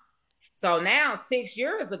mom. So now, 6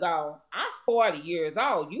 years ago, I'm 40 years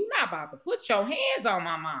old. You're not about to put your hands on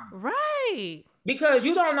my mom. Right. Because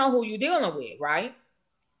you don't know who you're dealing with, right?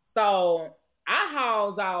 So I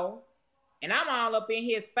hauls off, and I'm all up in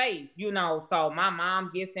his face, you know. So my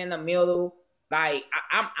mom gets in the middle, like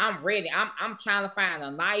I'm ready. I'm trying to find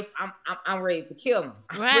a knife. I'm ready to kill him.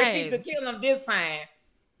 I'm ready to kill him this time.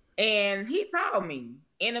 And he told me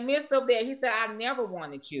in the midst of that, he said, I never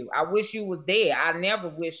wanted you. I wish you was dead. I never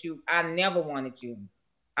wanted you.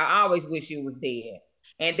 I always wish you was dead.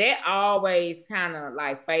 And that always kind of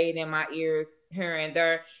like fade in my ears here and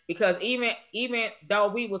there, because even though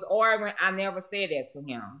we was arguing, I never said that to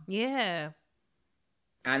him. Yeah.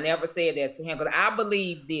 I never said that to him, because I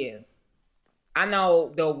believe this. I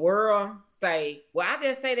know the world say, well, I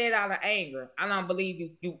just say that out of anger. I don't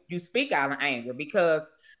believe you speak out of anger, because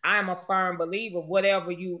I'm a firm believer,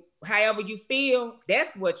 however you feel,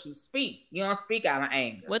 that's what you speak. You don't speak out of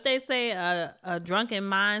anger. What they say, a drunken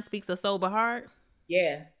mind speaks a sober heart.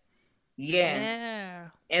 Yes. Yeah.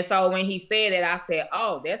 And so when he said that, I said,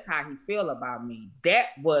 oh, that's how he feel about me. That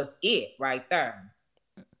was it right there.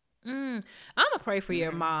 I'm going to pray for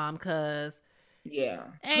your mom, because... Yeah,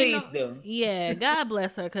 please do. Yeah, God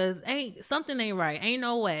bless her, because something ain't right. Ain't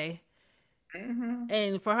no way.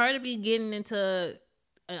 And for her to be getting into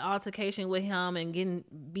an altercation with him and getting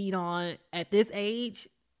beat on at this age.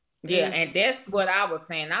 Yeah, and that's what I was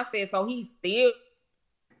saying. I said, so he's still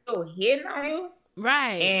hitting on you?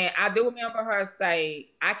 Right. And I do remember her say,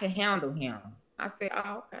 I can handle him. I said,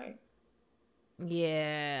 oh, okay.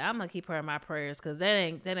 Yeah, I'm going to keep her in my prayers, because that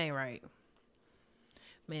ain't right.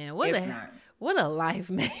 Man, what a life,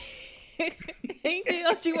 man. Anything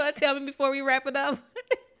else you want to tell me before we wrap it up?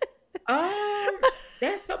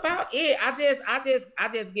 That's about it. I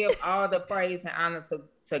just give all the praise and honor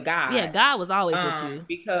to God. Yeah, God was always with you.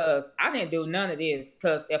 Because I didn't do none of this.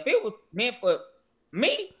 Because if it was meant for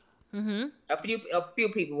me, a few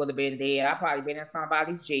people would have been dead. I'd probably been in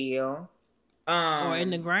somebody's jail. Or in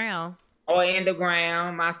the ground.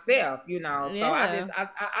 Myself, you know. Yeah.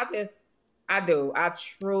 So I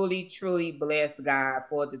truly, truly bless God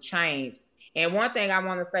for the change. And one thing I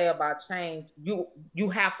want to say about change, you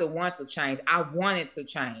have to want to change. I wanted to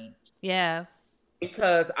change. Yeah.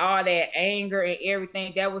 Because all that anger and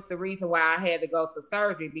everything, that was the reason why I had to go to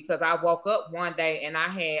surgery, because I woke up one day and I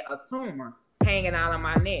had a tumor hanging out of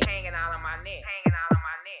my neck.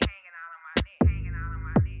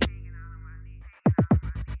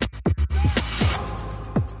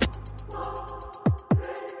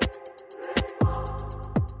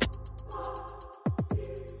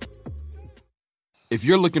 If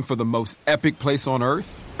you're looking for the most epic place on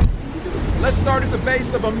Earth, let's start at the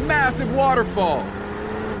base of a massive waterfall.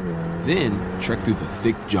 Then trek through the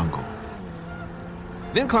thick jungle.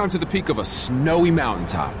 Then climb to the peak of a snowy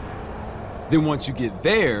mountaintop. Then once you get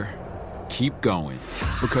there, keep going.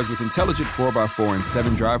 Because with intelligent 4x4 and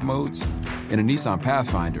 7 drive modes and a Nissan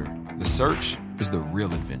Pathfinder, the search is the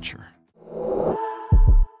real adventure.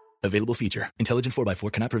 Available feature. Intelligent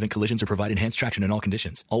 4x4 cannot prevent collisions or provide enhanced traction in all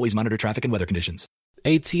conditions. Always monitor traffic and weather conditions.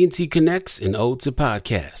 AT&T connects an ode to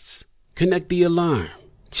podcasts. Connect the alarm.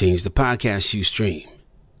 Change the podcast you stream.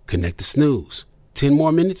 Connect the snooze. 10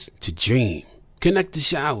 more minutes to dream. Connect the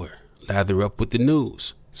shower. Lather up with the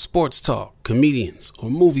news, sports talk, comedians, or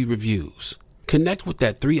movie reviews. Connect with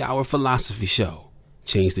that 3-hour philosophy show.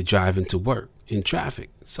 Change the drive into work in traffic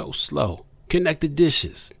so slow. Connect the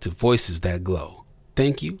dishes to voices that glow.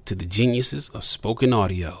 Thank you to the geniuses of spoken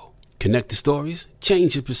audio. Connect the stories,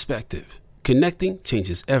 change your perspective. Connecting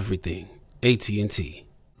changes everything. AT&T.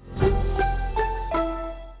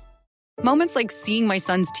 Moments like seeing my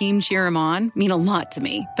son's team cheer him on mean a lot to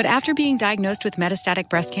me. But after being diagnosed with metastatic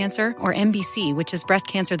breast cancer, or MBC, which is breast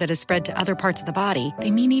cancer that has spread to other parts of the body, they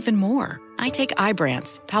mean even more. I take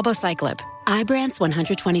Ibrance, palbociclib. Ibrance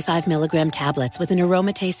 125 milligram tablets with an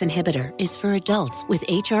aromatase inhibitor is for adults with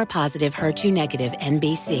HR-positive, HER2-negative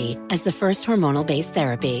MBC as the first hormonal-based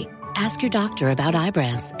therapy. Ask your doctor about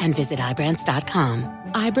Ibrance and visit Ibrance.com.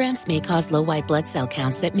 Ibrance may cause low white blood cell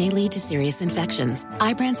counts that may lead to serious infections.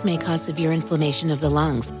 Ibrance may cause severe inflammation of the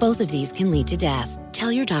lungs. Both of these can lead to death.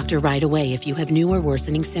 Tell your doctor right away if you have new or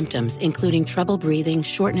worsening symptoms, including trouble breathing,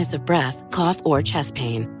 shortness of breath, cough, or chest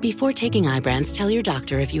pain. Before taking Ibrance, tell your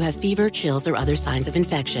doctor if you have fever, chills, or other signs of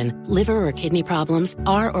infection, liver or kidney problems,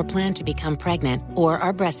 are or plan to become pregnant, or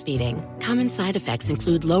are breastfeeding. Common side effects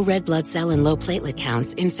include low red blood cell and low platelet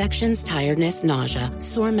counts, infections, tiredness, nausea,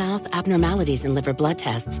 sore mouth, abnormalities in liver blood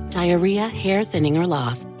tests, diarrhea, hair thinning or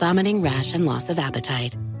loss, vomiting, rash, and loss of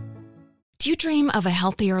appetite. Do you dream of a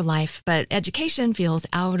healthier life, but education feels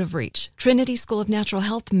out of reach? Trinity School of Natural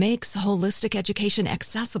Health makes holistic education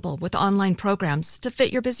accessible with online programs to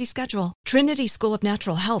fit your busy schedule. Trinity School of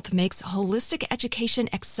Natural Health makes holistic education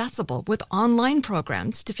accessible with online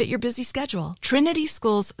programs to fit your busy schedule. Trinity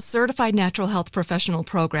School's Certified Natural Health Professional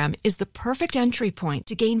Program is the perfect entry point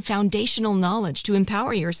to gain foundational knowledge to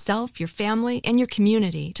empower yourself, your family, and your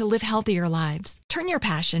community to live healthier lives. Turn your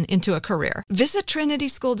passion into a career. Visit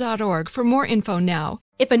trinityschool.org for more info now.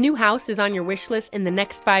 If a new house is on your wish list in the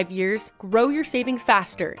next 5 years, grow your savings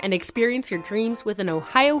faster and experience your dreams with an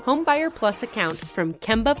Ohio Homebuyer Plus account from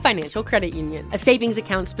Kemba Financial Credit Union. A savings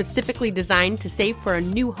account specifically designed to save for a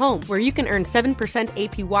new home, where you can earn 7%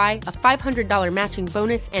 APY, a $500 matching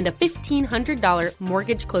bonus, and a $1,500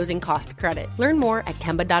 mortgage closing cost credit. Learn more at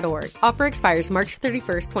Kemba.org. Offer expires March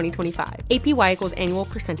 31st, 2025. APY equals annual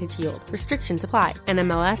percentage yield. Restrictions apply.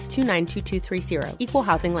 NMLS 292230. Equal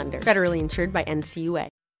housing lender. Federally insured by NCUA.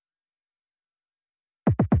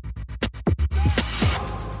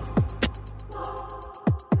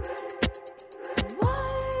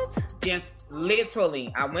 Just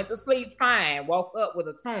literally, I went to sleep fine, woke up with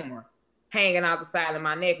a tumor hanging out the side of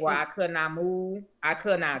my neck where I could not move, I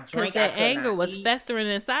could not drink. Because that anger was festering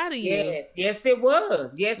inside of you. Yes, it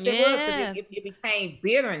was. Yes, it was. Because it became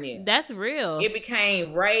bitterness. That's real. It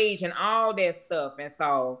became rage and all that stuff. And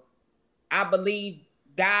so I believe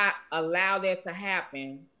God allowed that to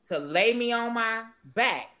happen to lay me on my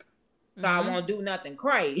back. So I won't do nothing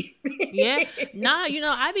crazy.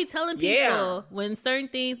 I be telling people when certain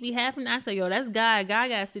things be happening, I say, yo, that's God. God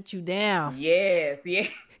got to sit you down. Yes.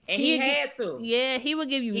 And he had to. Yeah, he would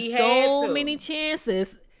give you so many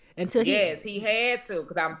chances until he... Yes, he had to.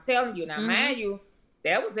 Because I'm telling you, now, mind you,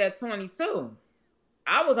 that was at 22.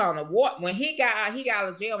 I was on the war... When he got out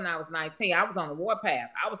of jail when I was 19, I was on the warpath.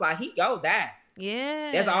 I was like, he go die.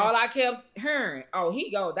 Yeah. That's all I kept hearing. Oh,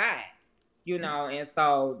 he go die. And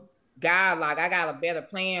so... God, like, I got a better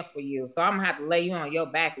plan for you. So I'm going to have to lay you on your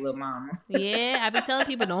back, little mama. Yeah, I be telling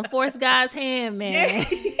people, don't force God's hand, man.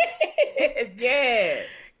 Yeah.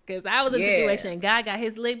 Because I was in a situation, God got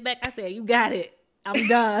his leg back. I said, you got it. I'm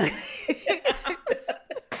done.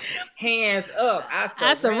 Hands up.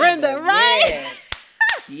 I surrender, right?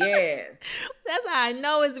 Yes. That's how I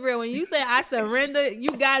know it's real. When you say I surrender,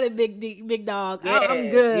 you got it, big dog. Yes. I'm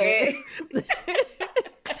good. Yeah.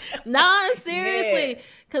 No, seriously. Yeah.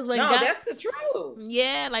 Cause when that's the truth.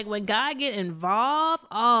 Yeah, like when God get involved,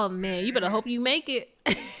 oh man, you better hope you make it.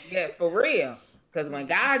 Yeah, for real. Cause when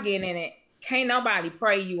God get in it, can't nobody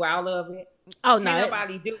pray you out of it. Oh no, can't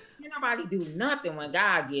nobody do nothing when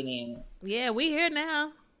God get in it. Yeah, we here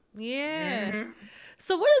now. Yeah. Mm-hmm.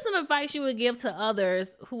 So, what is some advice you would give to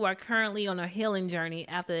others who are currently on a healing journey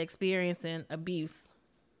after experiencing abuse?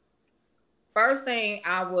 First thing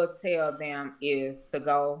I would tell them is to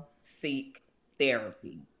go seek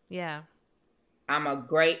therapy. Yeah. I'm a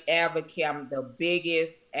great advocate. I'm the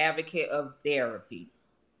biggest advocate of therapy.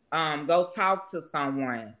 Go talk to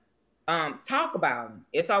someone. Talk about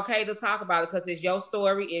it. It's okay to talk about it because it's your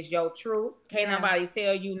story, it's your truth. Can't nobody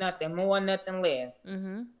tell you nothing more, nothing less.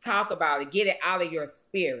 Mm-hmm. Talk about it. Get it out of your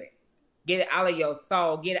spirit. Get it out of your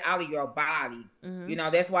soul. Get it out of your body.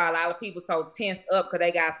 Mm-hmm. That's why a lot of people so tensed up because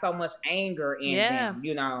they got so much anger in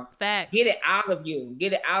them. Facts. Get it out of you.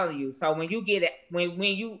 Get it out of you. So when you get it, when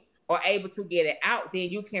you are able to get it out, then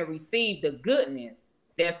you can receive the goodness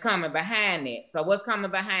that's coming behind it. So what's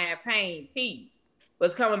coming behind pain? Peace.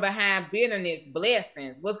 What's coming behind bitterness?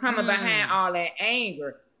 Blessings. What's coming behind all that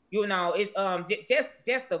anger? Just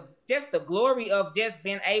the glory of just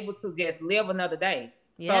being able to just live another day.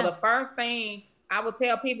 Yeah. So the first thing I would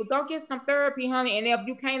tell people, go get some therapy, honey. And if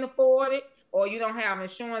you can't afford it or you don't have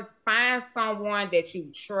insurance, find someone that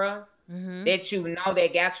you trust, that you know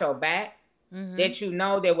that got your back, that you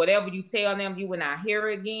know that whatever you tell them, you will not hear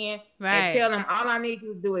again. Right. And tell them, all I need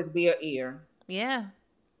you to do is be an ear. Yeah.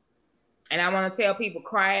 And I want to tell people,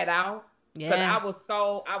 cry it out. Because I was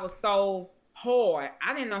so hard.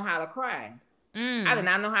 I didn't know how to cry. I did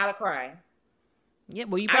not know how to cry. Yeah,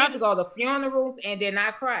 well, I used to go to funerals and then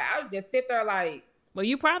I cry. I would just sit there like, Well,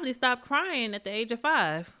 you probably stopped crying at the age of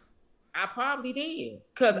 5. I probably did,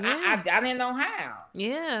 because I didn't know how.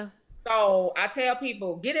 Yeah. So I tell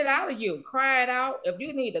people, get it out of you. Cry it out. If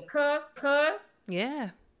you need to cuss. Yeah.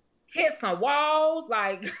 Hit some walls.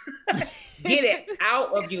 Like, get it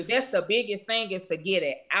out of you. That's the biggest thing, is to get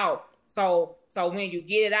it out. So when you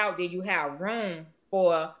get it out, then you have room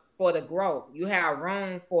for the growth. You have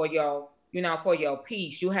room for your, for your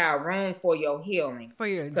peace. You have room for your healing. For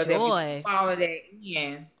your joy. Because if you follow that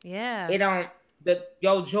in, yeah, it don't,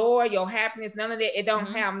 your joy, your happiness, none of that, it don't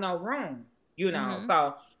have no room,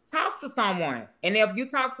 So talk to someone. And if you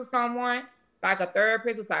talk to someone like a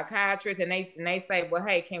therapist or psychiatrist, and they say, well,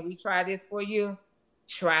 hey, can we try this for you?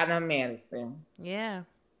 Try the medicine. Yeah.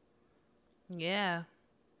 Yeah.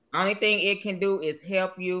 Only thing it can do is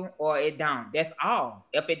help you, or it don't. That's all.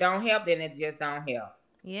 If it don't help, then it just don't help.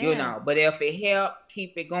 Yeah. But if it help,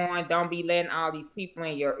 keep it going. Don't be letting all these people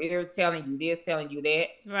in your ear telling you this, telling you that.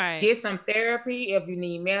 Right. Get some therapy. If you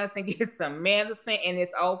need medicine, get some medicine, and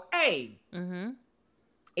it's okay.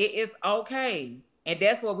 It is okay. And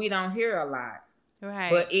that's what we don't hear a lot.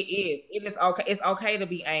 Right. But it is. It is okay. It's okay to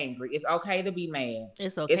be angry. It's okay to be mad.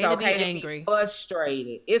 It's okay to be angry. Be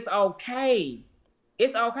frustrated. It's okay.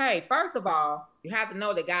 It's okay. First of all, you have to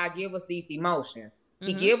know that God give us these emotions.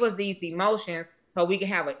 He give us these emotions so we can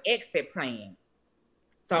have an exit plan.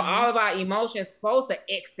 So all of our emotions supposed to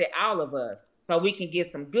exit all of us, so we can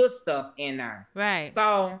get some good stuff in there. Right.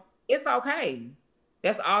 So it's okay.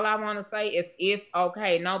 That's all I want to say is it's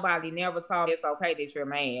okay. Nobody never told me it's okay that you're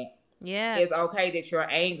mad. Yeah. It's okay that you're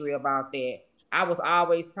angry about that. I was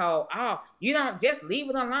always told, oh, you don't just leave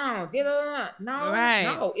it alone.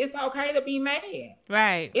 No, it's okay to be mad.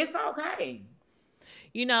 Right. It's okay.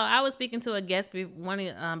 I was speaking to a guest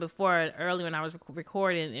before earlier when I was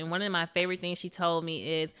recording, and one of my favorite things she told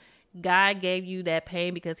me is, God gave you that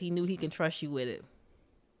pain because he knew he can trust you with it.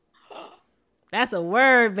 That's a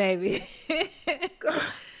word, baby.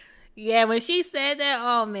 Yeah, when she said that,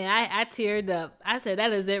 oh man, I teared up. I said,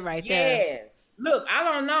 that is it right there. Yes. Look, I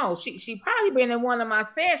don't know. She probably been in one of my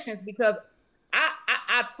sessions, because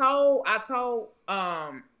I told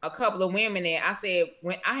a couple of women that I said,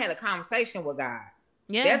 when I had a conversation with God.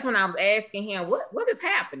 Yeah. That's when I was asking him, what is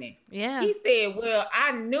happening? Yeah. He said, well,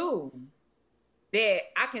 I knew that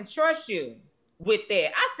I can trust you with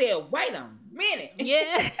that. I said, wait a minute.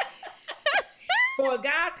 Yeah. For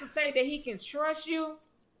God to say that he can trust you,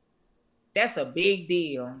 that's a big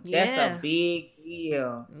deal. Yeah. That's a big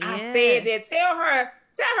deal. Yeah. I said that. Tell her,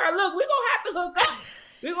 look, we're going to have to hook up.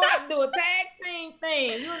 We're going to have to do a tag team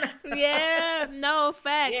thing. Yeah, no,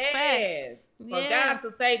 facts, facts. For God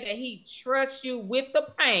to say that he trusts you with the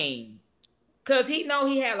pain, because he know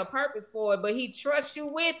he had a purpose for it, but he trusts you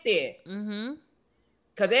with it.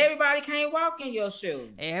 Because everybody can't walk in your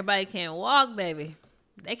shoes. Everybody can't walk, baby.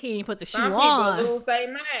 They can't even put the shoe on. Some people lose their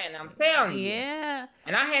mind, I'm telling you. Yeah.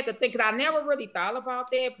 And I had to think, because I never really thought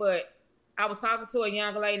about that, but I was talking to a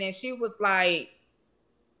young lady, and she was like,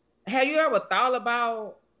 have you ever thought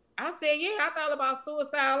about, I said, yeah, I thought about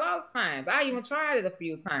suicide a lot of times. I even tried it a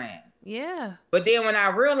few times. Yeah. But then when I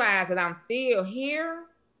realized that I'm still here.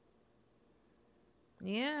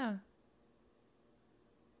 Yeah.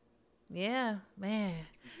 Yeah, man.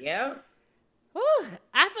 Yeah. Whew.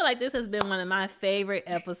 I feel like this has been one of my favorite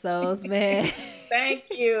episodes, man. Thank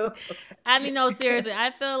you. I mean, no, seriously.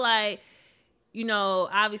 I feel like,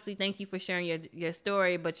 obviously, thank you for sharing your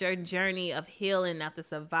story, but your journey of healing after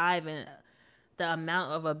surviving the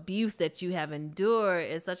amount of abuse that you have endured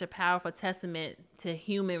is such a powerful testament to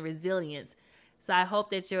human resilience. So I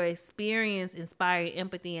hope that your experience inspires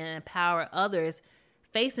empathy and empower others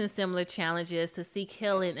facing similar challenges to seek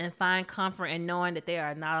healing and find comfort in knowing that they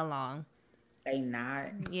are not alone. They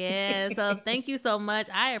not. Yeah, so thank you so much.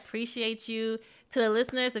 I appreciate you. To the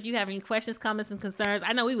listeners, if you have any questions, comments, and concerns,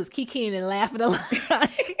 I know we was kikiing and laughing a lot.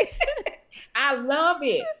 I love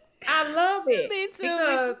it. Me too.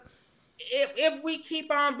 Because if we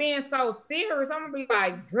keep on being so serious, I'm gonna be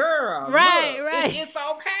like, girl, right, look, right. It's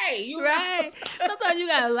okay. Right. Sometimes you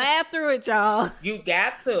gotta laugh through it, y'all. You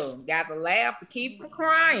got to laugh to keep from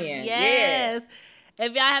crying. Yes.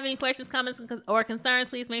 If y'all have any questions, comments, or concerns,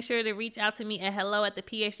 please make sure to reach out to me at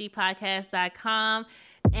hello@thephdpodcast.com.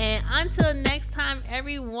 And until next time,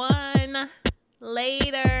 everyone,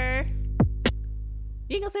 later.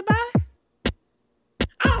 You gonna say bye?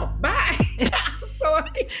 Oh, bye. I'm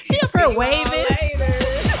sorry. She up here waving.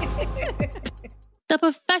 The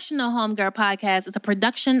Professional Homegirl Podcast is a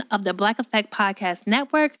production of the Black Effect Podcast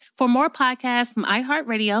Network. For more podcasts from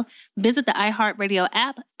iHeartRadio, visit the iHeartRadio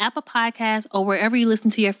app, Apple Podcasts, or wherever you listen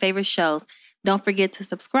to your favorite shows. Don't forget to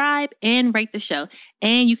subscribe and rate the show.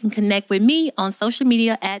 And you can connect with me on social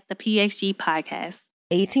media at the PXG Podcast.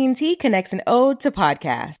 AT&T connects an ode to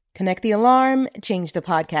podcast. Connect the alarm, change the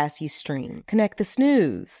podcast you stream. Connect the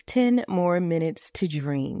snooze, 10 more minutes to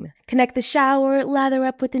dream. Connect the shower, lather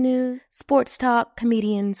up with the news, sports talk,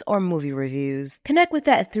 comedians, or movie reviews. Connect with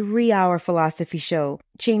that 3-hour philosophy show.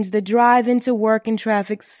 Change the drive into work and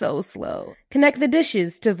traffic so slow. Connect the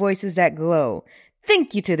dishes to voices that glow.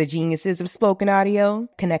 Thank you to the geniuses of spoken audio.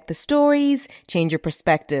 Connect the stories, change your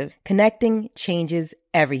perspective. Connecting changes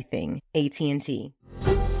everything. AT&T.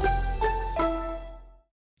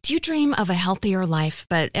 Do you dream of a healthier life,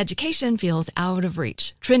 but education feels out of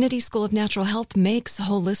reach? Trinity School of Natural Health makes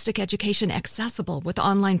holistic education accessible with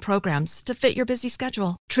online programs to fit your busy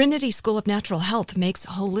schedule. Trinity School of Natural Health makes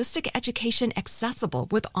holistic education accessible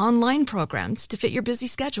with online programs to fit your busy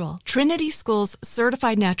schedule. Trinity School's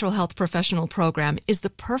Certified Natural Health Professional Program is the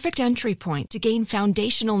perfect entry point to gain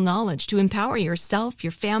foundational knowledge to empower yourself,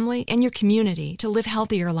 your family, and your community to live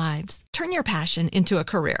healthier lives. Turn your passion into a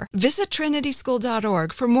career. Visit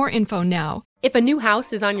trinityschool.org for more info now. If a new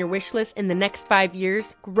house is on your wish list in the next 5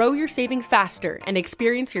 years, grow your savings faster and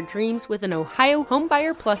experience your dreams with an Ohio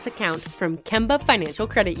Homebuyer Plus account from Kemba Financial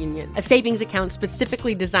Credit Union. A savings account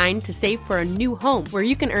specifically designed to save for a new home where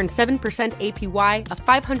you can earn 7% APY,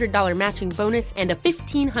 a $500 matching bonus, and a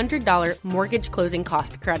 $1,500 mortgage closing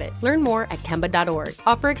cost credit. Learn more at Kemba.org.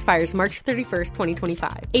 Offer expires March 31st,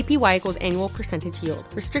 2025. APY equals annual percentage yield.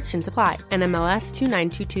 Restrictions apply. NMLS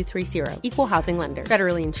 292230. Equal housing lender.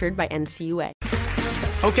 Federally insured by NCUA.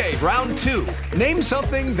 Okay, round two. Name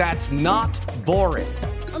something that's not boring.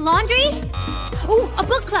 A laundry? Ooh, a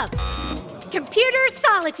book club. Computer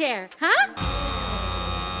solitaire, huh?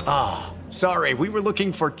 Ah, oh, sorry, we were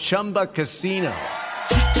looking for Chumba Casino.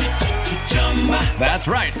 That's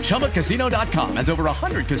right, ChumbaCasino.com has over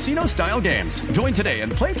 100 casino-style games. Join today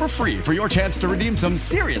and play for free for your chance to redeem some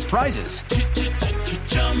serious prizes.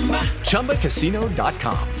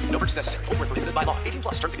 ChumbaCasino.com. No purchase necessary. Void where prohibited by law. 18+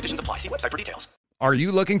 terms and conditions apply. See website for details. Are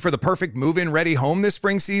you looking for the perfect move-in ready home this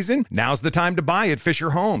spring season? Now's the time to buy at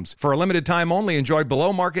Fisher Homes. For a limited time only, enjoy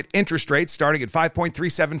below-market interest rates starting at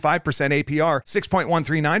 5.375% APR,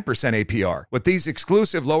 6.139% APR. With these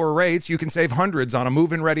exclusive lower rates, you can save hundreds on a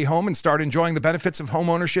move-in ready home and start enjoying the benefits of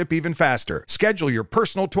home ownership even faster. Schedule your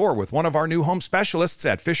personal tour with one of our new home specialists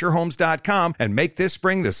at FisherHomes.com and make this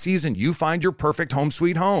spring the season you find your perfect home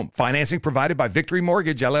sweet home. Financing provided by Victory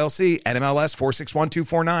Mortgage, LLC, NMLS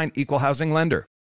 461249, Equal Housing Lender.